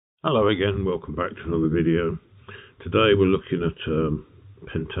Hello again, welcome back to another video. Today we're looking at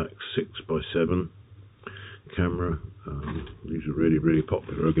Pentax 6x7 camera. These are really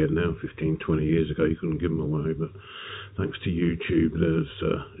popular again now. 15-20 years ago you couldn't give them away, but thanks to YouTube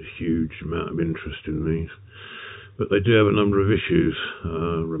there's a huge amount of interest in these. But they do have a number of issues.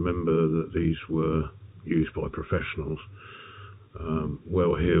 Remember that these were used by professionals,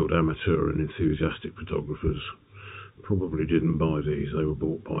 well-heeled amateur and enthusiastic photographers. Probably didn't buy these. They were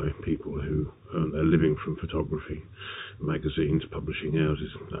bought by people who earn their living from photography, magazines, publishing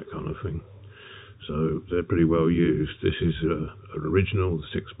houses, that kind of thing. So they're pretty well used. This is an original,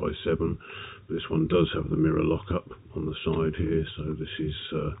 the 6x7. This one does have the mirror lockup on the side here, so this is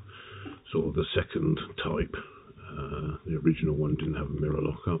sort of the second type. The original one didn't have a mirror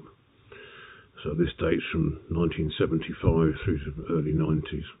lockup. So this dates from 1975 through to the early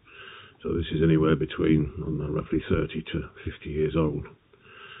 90s. So this is anywhere between, I don't know, roughly 30 to 50 years old.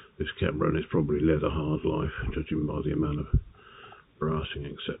 This camera, and it's probably led a hard life, judging by the amount of brassing,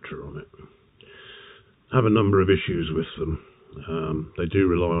 etc. on it. Have a number of issues with them. They do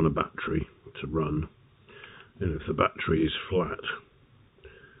rely on a battery to run, and if the battery is flat,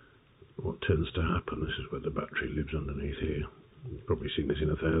 what tends to happen, this is where the battery lives underneath here. You've probably seen this in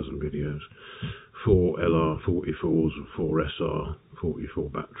 1,000 videos. 4 LR44s and 4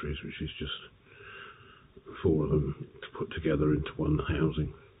 SR44 batteries, which is just 4 of them put together into one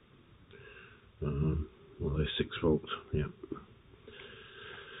housing. Well, they're 6 volts, yeah.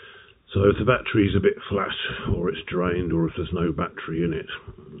 So if the battery is a bit flat, or it's drained, or if there's no battery in it,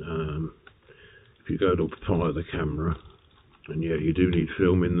 if you go to fire the camera, and yeah, you do need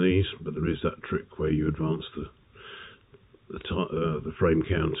film in these, but there is that trick where you advance the frame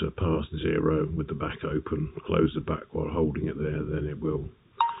counter past 0 with the back open, close the back while holding it there, then it will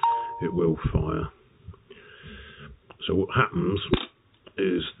fire. So what happens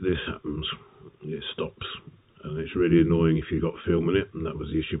is this happens, it stops, and it's really annoying if you've got film in it, and that was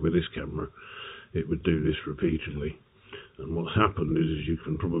the issue with this camera. It would do this repeatedly, and what's happened is, as you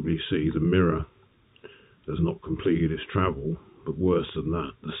can probably see, the mirror has not completed its travel, but worse than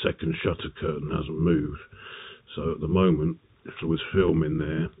that, the second shutter curtain hasn't moved. So at the moment, if there was film in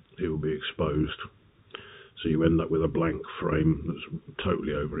there, it will be exposed. So you end up with a blank frame that's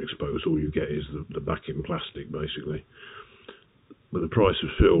totally overexposed. All you get is the back in plastic, basically. With the price of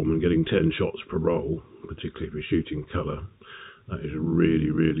film and getting 10 shots per roll, particularly if you're shooting colour, that is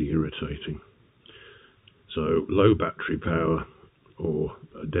really irritating. So low battery power, or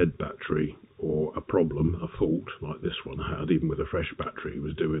a dead battery, or a problem, a fault, like this one had, even with a fresh battery,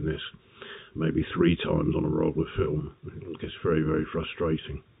 was doing this maybe 3 times on a roll of film. It gets very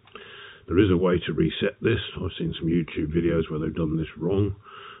frustrating. There is a way to reset this. I've seen some YouTube videos where they've done this wrong.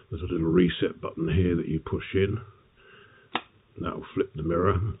 There's a little reset button here that you push in. That will flip the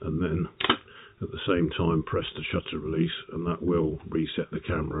mirror, and then at the same time press the shutter release, and that will reset the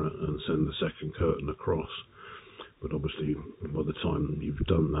camera and send the second curtain across. But obviously by the time you've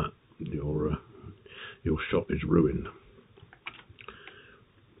done that, your shot is ruined.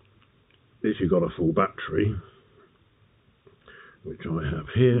 If you've got a full battery, which I have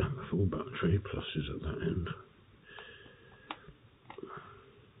here, full battery, pluses at that end.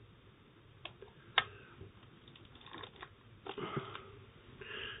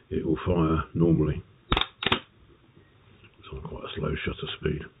 It will fire normally. It's on quite a slow shutter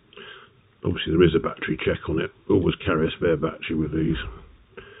speed. Obviously there is a battery check on it. Always carry a spare battery with these.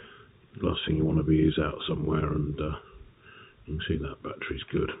 The last thing you want to be is out somewhere and you can see that battery's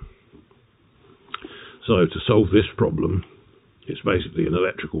good. So to solve this problem, it's basically an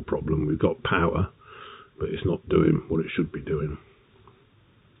electrical problem. We've got power, but it's not doing what it should be doing.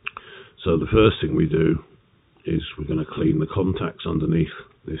 So the first thing we do is we're going to clean the contacts underneath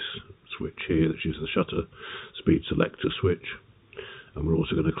this switch here, which is the shutter speed selector switch. And we're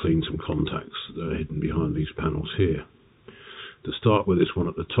also going to clean some contacts that are hidden behind these panels here. To start with this one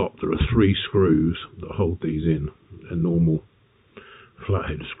at the top, there are 3 screws that hold these in. They're normal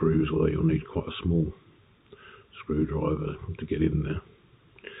flathead screws, although you'll need quite a small screwdriver to get in there.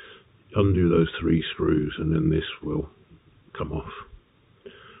 Undo those 3 screws, and then this will come off,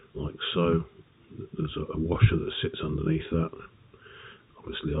 like so. There's a washer that sits underneath that.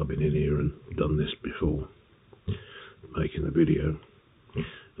 Obviously I've been in here and done this before, making the video.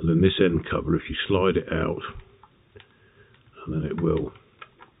 And then this end cover, if you slide it out, and then it will,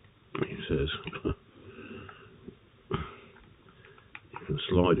 it says, you can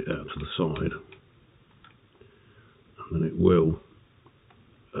slide it out to the side, and then it will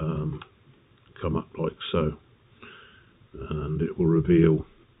come up like so, and it will reveal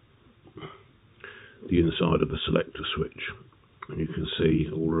the inside of the selector switch. And you can see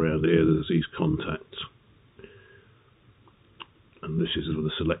all around here there's these contacts, and this is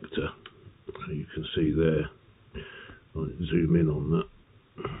the selector. So you can see there, I'll zoom in on that.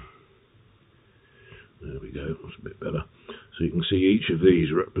 There we go, that's a bit better. So you can see each of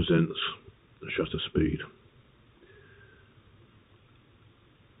these represents the shutter speed.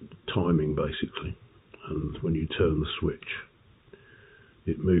 Timing basically, and when you turn the switch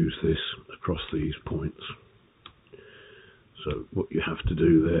it moves this across these points. So what you have to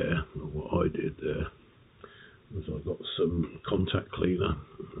do there, or what I did there, was I got some contact cleaner,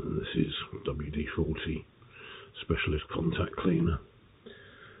 and this is WD-40 specialist contact cleaner,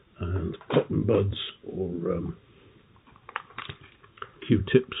 and cotton buds or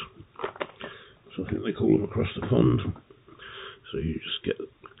Q-tips, so I think they call them across the pond. So you just get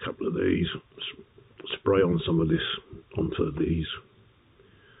a couple of these, spray on some of this onto these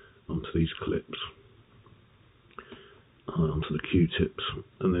clips, onto the Q-tips,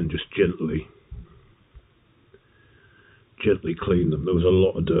 and then just gently clean them. There was a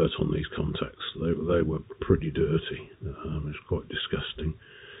lot of dirt on these contacts. They were pretty dirty. It's quite disgusting.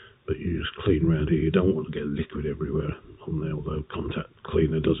 But you just clean around here. You don't want to get liquid everywhere on there, although contact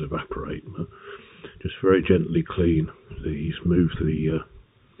cleaner does evaporate. But just very gently clean these. Move the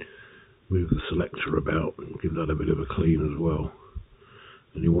selector about and give that a bit of a clean as well.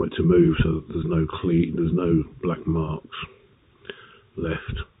 And you want it to move so that there's no black marks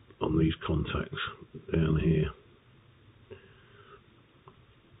left on these contacts down here.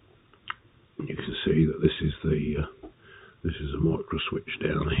 You can see that this is a micro switch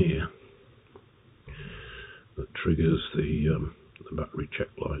down here that triggers the battery check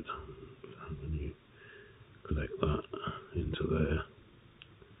light. And when you connect that into there,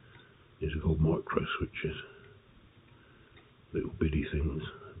 these are called micro switches, little bitty things.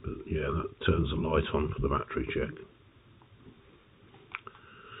 But yeah, that turns the light on for the battery check.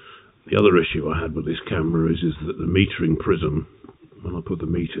 The other issue I had with this camera is that the metering prism, when I put the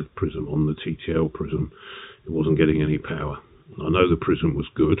meter prism on the TTL prism, it wasn't getting any power. I know the prism was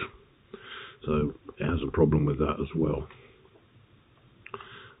good, so it has a problem with that as well.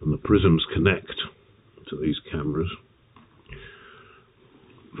 And the prisms connect to these cameras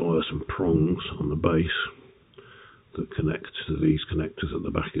via some prongs on the base that connect to these connectors at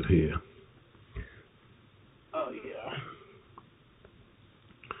the back of here. Oh yeah.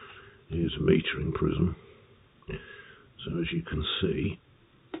 Here's a metering prism. So as you can see,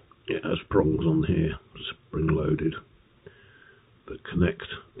 it has prongs on here, spring loaded, that connect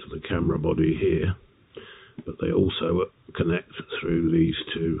to the camera body here, but they also connect through these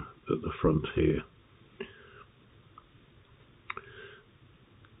two at the front here.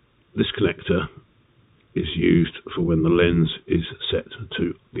 This connector is used for when the lens is set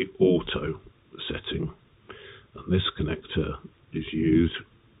to the auto setting, and this connector is used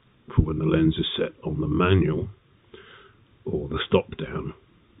for when the lens is set on the manual or the stop down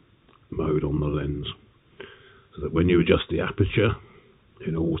mode on the lens, so that when you adjust the aperture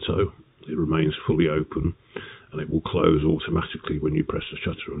in auto, it remains fully open and it will close automatically when you press the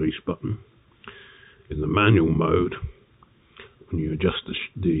shutter release button. In the manual mode, when you adjust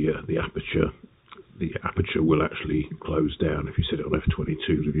the aperture will actually close down. If you set it on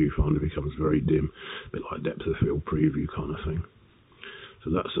f22, the viewfinder becomes very dim, a bit like depth of field preview kind of thing.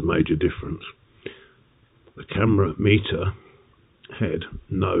 So that's a major difference. The camera meter head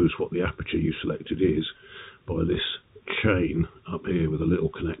knows what the aperture you selected is by this chain up here with a little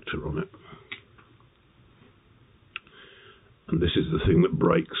connector on it. And this is the thing that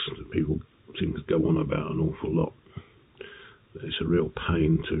breaks, that people seem to go on about an awful lot. It's a real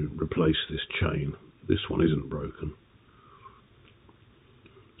pain to replace this chain. This one isn't broken.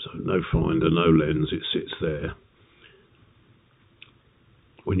 So no finder, no lens, it sits there.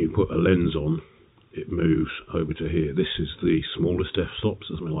 When you put a lens on, it moves over to here. This is the smallest f-stops,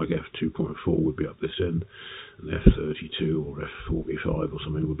 something like f2.4 would be up this end, and f32 or f45 or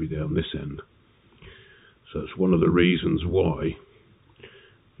something would be down this end. So it's one of the reasons why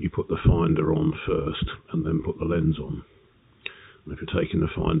you put the finder on first and then put the lens on. And if you're taking the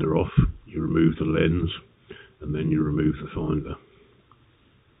finder off, you remove the lens and then you remove the finder.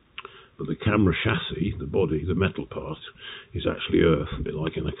 But the camera chassis, the body, the metal part, is actually earth, a bit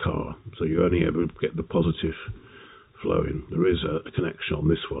like in a car. So you only ever get the positive flowing. There is a connection on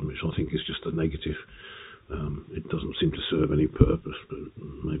this one, which I think is just a negative. It doesn't seem to serve any purpose, but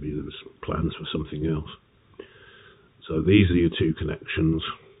maybe there was plans for something else. So these are your two connections,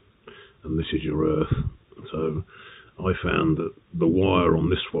 and this is your earth. So I found that the wire on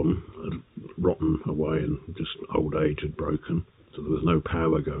this one had rotten away and just old age had broken, so there was no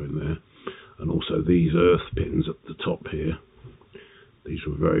power going there. And also these earth pins at the top here these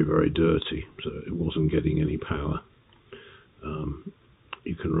were very, very dirty, so it wasn't getting any power.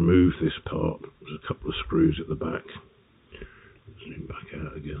 You can remove this part. There's a couple of screws at the back. Zoom back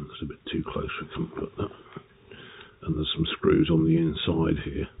out again, it's a bit too close for comfort. That. And there's some screws on the inside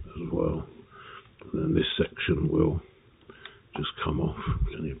here as well. And then this section will just come off.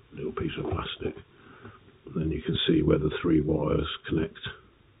 It's only a little piece of plastic. And then you can see where the 3 wires connect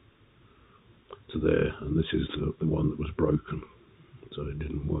to there. And this is the one that was broken, so it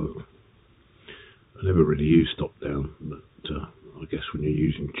didn't work. I never really used stop down, but I guess when you're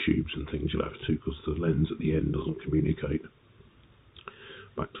using tubes and things you'll have to, because the lens at the end doesn't communicate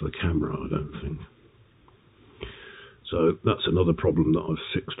back to the camera, I don't think. So that's another problem that I've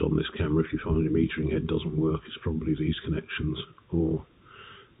fixed on this camera. If you find your metering head doesn't work, it's probably these connections or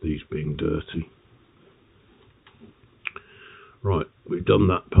these being dirty. Right, we've done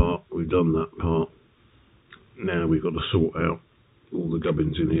that part, Now we've got to sort out all the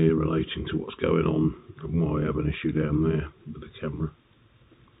gubbins in here relating to what's going on and why I have an issue down there with the camera.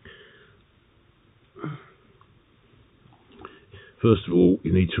 First of all,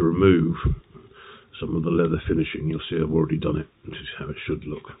 you need to remove some of the leather finishing. You'll see I've already done it. This is how it should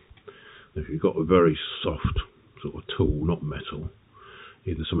look. If you've got a very soft sort of tool, not metal,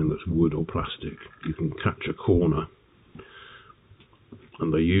 either something that's wood or plastic, you can catch a corner,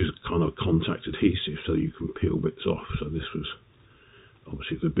 and they use kind of contact adhesive so you can peel bits off. So this was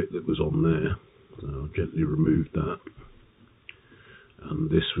obviously the bit that was on there, so I'll gently remove that, and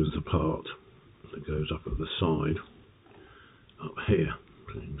this was the part that goes up at the side up here.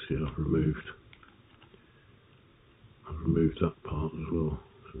 So you can see I've removed that part as well,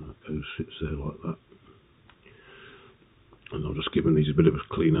 so that sits there like that. And I've just given these a bit of a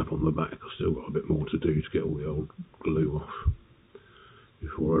clean up on the back. I've still got a bit more to do to get all the old glue off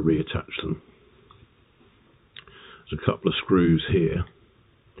before I reattach them. There's a couple of screws here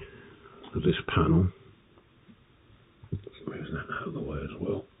for this panel. Move that out of the way as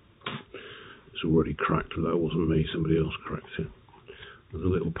well. It's already cracked, but that wasn't me, somebody else cracked it. There's a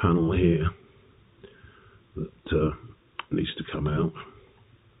little panel here that needs to come out,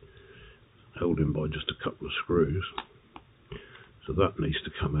 held in by just a couple of screws. So that needs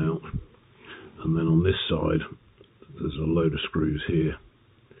to come out. And then on this side, there's a load of screws here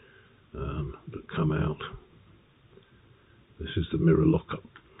that come out. This is the mirror lockup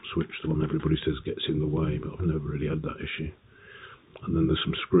switch, the one everybody says gets in the way, but I've never really had that issue. And then there's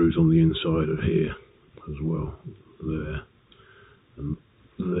some screws on the inside of here as well, there and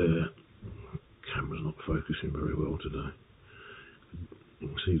there. Camera's not focusing very well today. You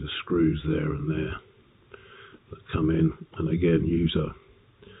can see the screws there and there that come in, and again use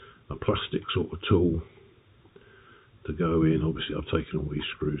a plastic sort of tool to go in. Obviously I've taken all these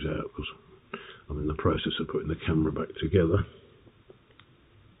screws out because I'm in the process of putting the camera back together.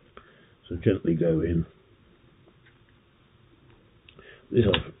 So gently go in. This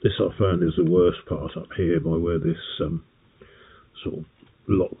I found is the worst part up here, by where this sort of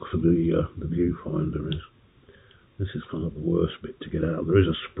lock for the viewfinder is. This is kind of the worst bit to get out. There is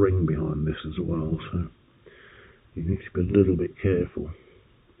a spring behind this as well, so you need to be a little bit careful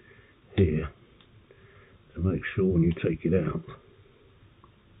here to make sure when you take it out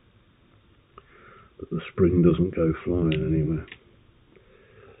that the spring doesn't go flying anywhere.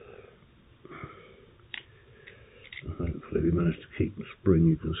 Hopefully we managed to keep the spring.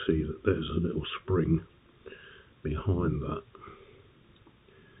 You can see that there's a little spring behind that,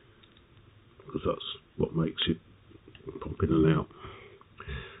 because that's what makes it pop in and out.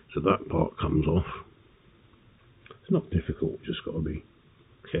 So that part comes off. It's not difficult, just got to be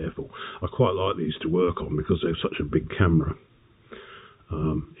careful. I quite like these to work on because they're such a big camera.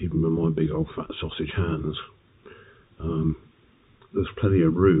 Even with my big old fat sausage hands, there's plenty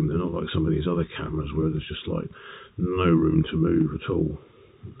of room. They're not like some of these other cameras where there's just like no room to move at all.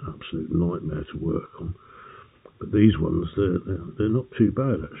 Absolute nightmare to work on. But these ones, they're not too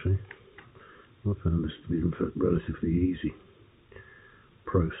bad actually. I found this to be in fact relatively easy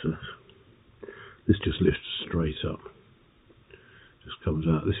process. This just lifts straight up. Just comes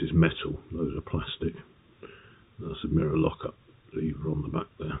out. This is metal, those are plastic. That's a mirror lockup lever on the back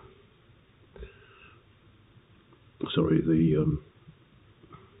there. Sorry, the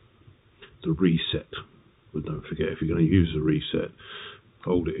reset. But don't forget, if you're going to use the reset,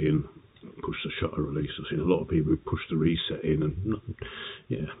 hold it in, push the shutter release. I've seen a lot of people who push the reset in, and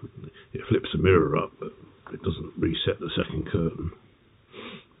yeah, it flips the mirror up, but it doesn't reset the second curtain.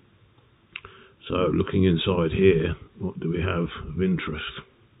 So looking inside here, what do we have of interest?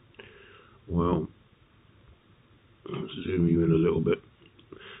 Well, let's zoom you in a little bit.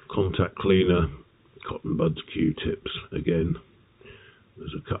 Contact cleaner, cotton buds, Q-tips again.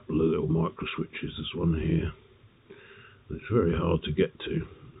 there's a couple of little micro switches. There's one here. It's very hard to get to,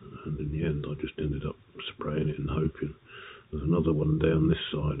 and in the end I just ended up spraying it and hoping. There's another one down this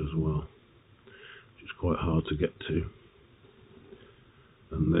side as well, which is quite hard to get to.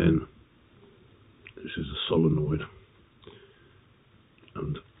 And then this is a solenoid,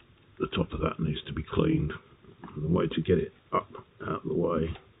 and the top of that needs to be cleaned. And the way to get it up out of the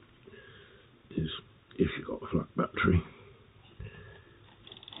way is, if you've got a flat battery,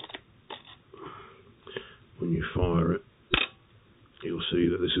 when you fire it, you'll see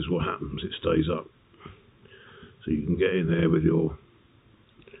that this is what happens. It stays up. So you can get in there with your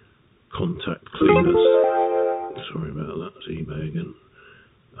contact cleaners. Sorry about that, it's eBay again.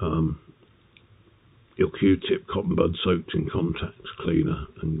 Your Q-tip cotton bud soaked in Contact cleaner,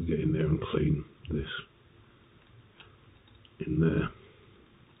 and get in there and clean this in there.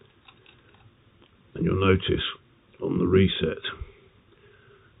 And you'll notice on the reset,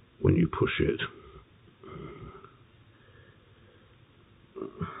 when you push it,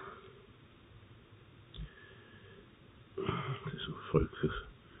 this will focus.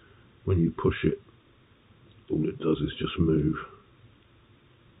 When you push it, all it does is just move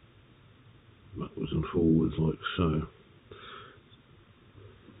backwards and forwards like so.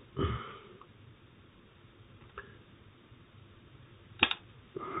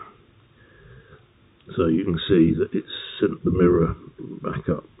 So you can see that it's sent the mirror back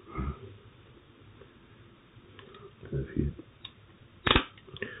up. So if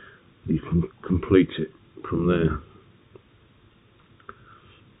you can complete it from there.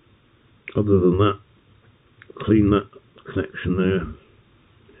 Other than that, clean that connection there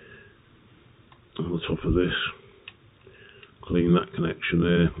on the top of this. Clean that connection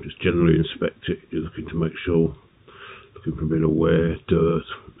there. Just generally inspect it. You're looking to make sure, looking for a bit of wear, dirt,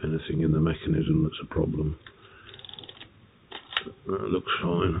 anything in the mechanism that's a problem. That looks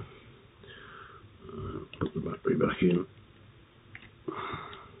fine. Put the battery back in.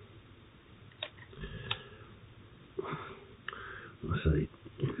 I say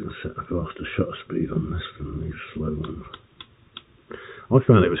you can set a faster shutter speed on this than these slow ones. I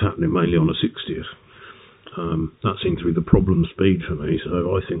found it was happening mainly on a 60th. That seemed to be the problem speed for me,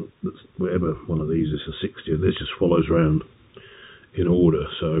 so I think that whatever one of these is a 60th, this just follows round in order.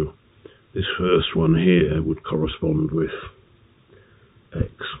 So this first one here would correspond with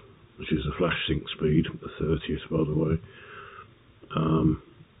X, which is the flash sync speed, the 30th by the way.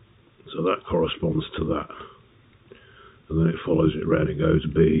 So that corresponds to that. And then it follows it around, it goes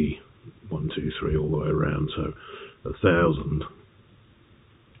B, 1, 2, 3 all the way around. So 1,000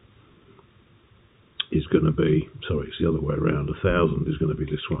 is going to be, sorry, it's the other way around, 1,000 is going to be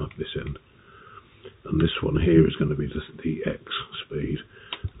this one at this end. And this one here is going to be the X speed.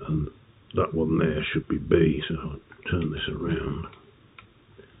 And that one there should be B, so I'll turn this around.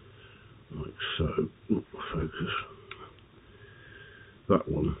 Like so. Ooh, focus. That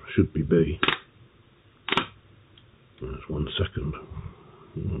one should be B. That's 1 second.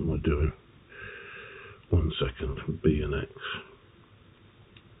 What am I doing? 1 second. B and X.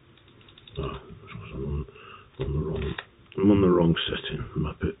 Oh, I'm on the wrong setting.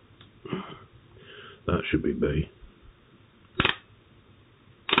 Muppet. That should be B.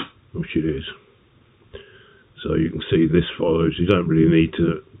 Which it is. So you can see this follows. You don't really need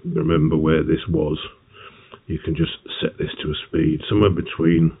to remember where this was. You can just set this to a speed somewhere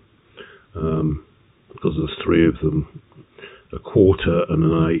between, because there's 3 of them, a quarter and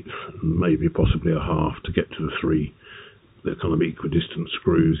an eighth, and maybe possibly a half to get to the 3. They're kind of equidistant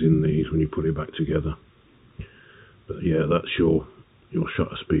screws in these when you put it back together. But yeah, that's your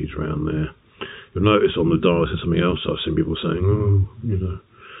shutter speeds around there. You'll notice on the dial there's something else I've seen people saying, oh, you know,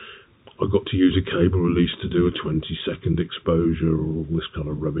 I got to use a cable release to do a 20-second exposure or all this kind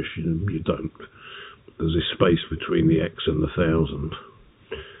of rubbish. You don't. There's this space between the X and the 1,000,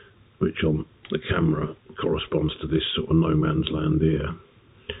 which on the camera corresponds to this sort of no man's land here.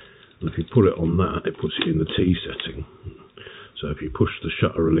 And if you put it on that, it puts it in the T setting. So if you push the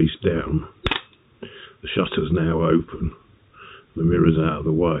shutter release down, the shutter's now open, the mirror's out of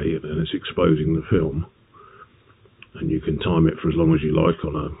the way, and it's exposing the film. And you can time it for as long as you like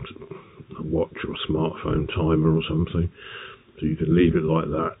on a watch or a smartphone timer or something. So you can leave it like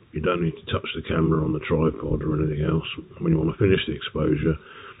that. You don't need to touch the camera on the tripod or anything else. When you want to finish the exposure,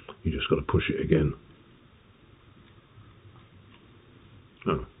 you just got to push it again.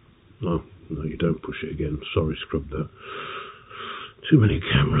 Oh, no, you don't push it again. Sorry, scrubbed that. Too many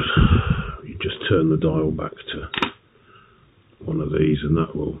cameras. You just turn the dial back to one of these and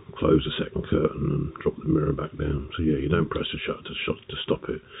that will close the second curtain and drop the mirror back down. So yeah, you don't press the shutter to stop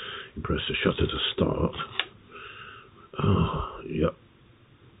it. You press the shutter to start. Oh, yep.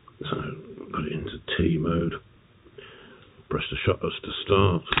 mode, press the shutters to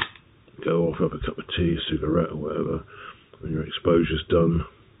start, go off, have a cup of tea, a cigarette or whatever. When your exposure's done,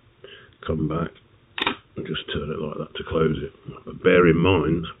 come back and just turn it like that to close it. But bear in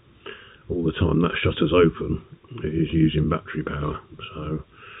mind, all the time that shutter's open, it is using battery power, so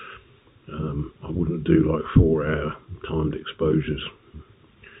I wouldn't do like 4-hour timed exposures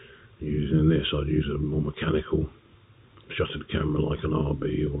using this. I'd use a more mechanical shuttered camera like an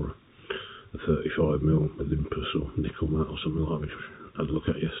RB or a 35mm Olympus or nickel matte or something like that, which I had a look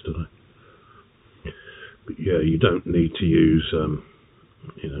at yesterday. But yeah, you don't need to use,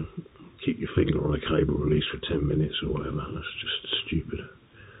 keep your finger on a cable release for 10 minutes or whatever. That's just stupid.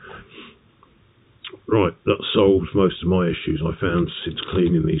 Right, that solves most of my issues. I found since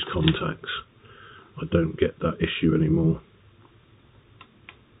cleaning these contacts, I don't get that issue anymore.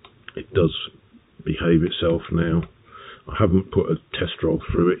 It does behave itself now. I haven't put a test roll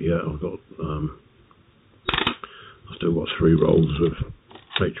through it yet. I've still got 3 rolls of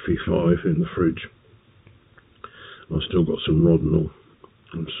HP5 in the fridge. I've still got some Rodinal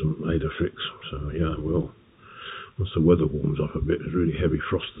and some Adafix. So yeah, well, once the weather warms up a bit, there's really heavy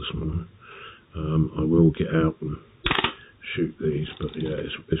frost this morning. I will get out and shoot these, but yeah,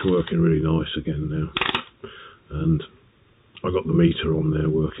 it's working really nice again now. And I got the meter on there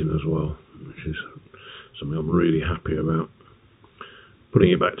working as well, which is something I'm really happy about.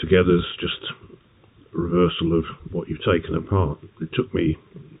 Putting it back together is just a reversal of what you've taken apart. It took me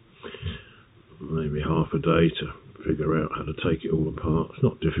maybe half a day to figure out how to take it all apart. It's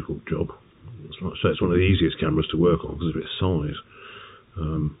not a difficult job. Like I say, it's one of the easiest cameras to work on because of its size.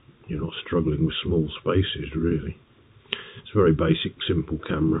 You're not struggling with small spaces really. It's a very basic, simple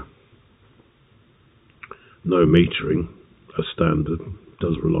camera. No metering as standard.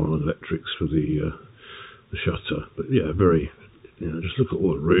 Does rely on electrics for the shutter, but yeah, very. Just look at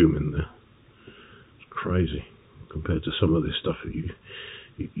all the room in there. It's crazy compared to some of this stuff that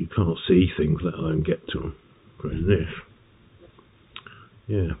you can't see things, let alone get to them. Whereas this,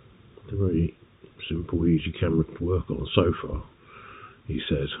 yeah, it's a very simple, easy camera to work on so far. He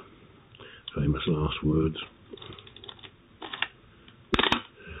says, famous last words.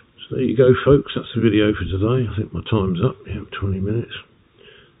 So there you go, folks. That's the video for today. I think my time's up. Yeah, 20 minutes.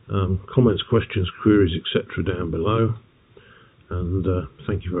 Comments, questions, queries, etc. down below. And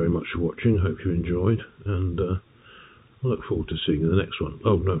thank you very much for watching. Hope you enjoyed. And I look forward to seeing you in the next one.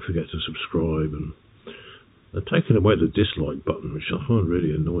 Oh, don't forget to subscribe. And they're taking away the dislike button, which I find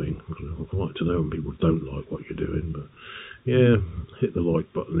really annoying. I'd like to know when people don't like what you're doing. But yeah, hit the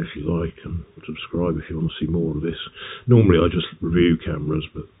like button if you like, and subscribe if you want to see more of this. Normally I just review cameras,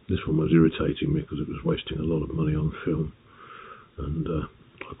 but this one was irritating me because it was wasting a lot of money on film. And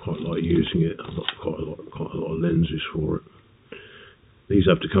I quite like using it. I've got quite a lot of lenses for it. These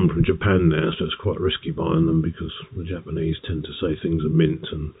have to come from Japan now, so it's quite risky buying them because the Japanese tend to say things are mint,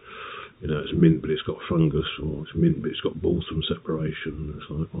 and it's mint but it's got fungus, or it's mint but it's got balsam separation. It's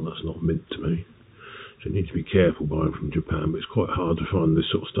like, well, that's not mint to me. So you need to be careful buying from Japan, but it's quite hard to find this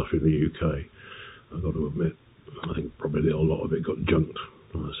sort of stuff in the UK. I've got to admit, I think probably a lot of it got junked.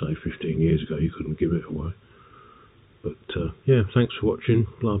 Like I say, 15 years ago you couldn't give it away. But yeah, thanks for watching.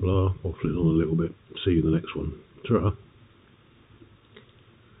 Blah blah, waffling on a little bit. See you in the next one. Ta-ra.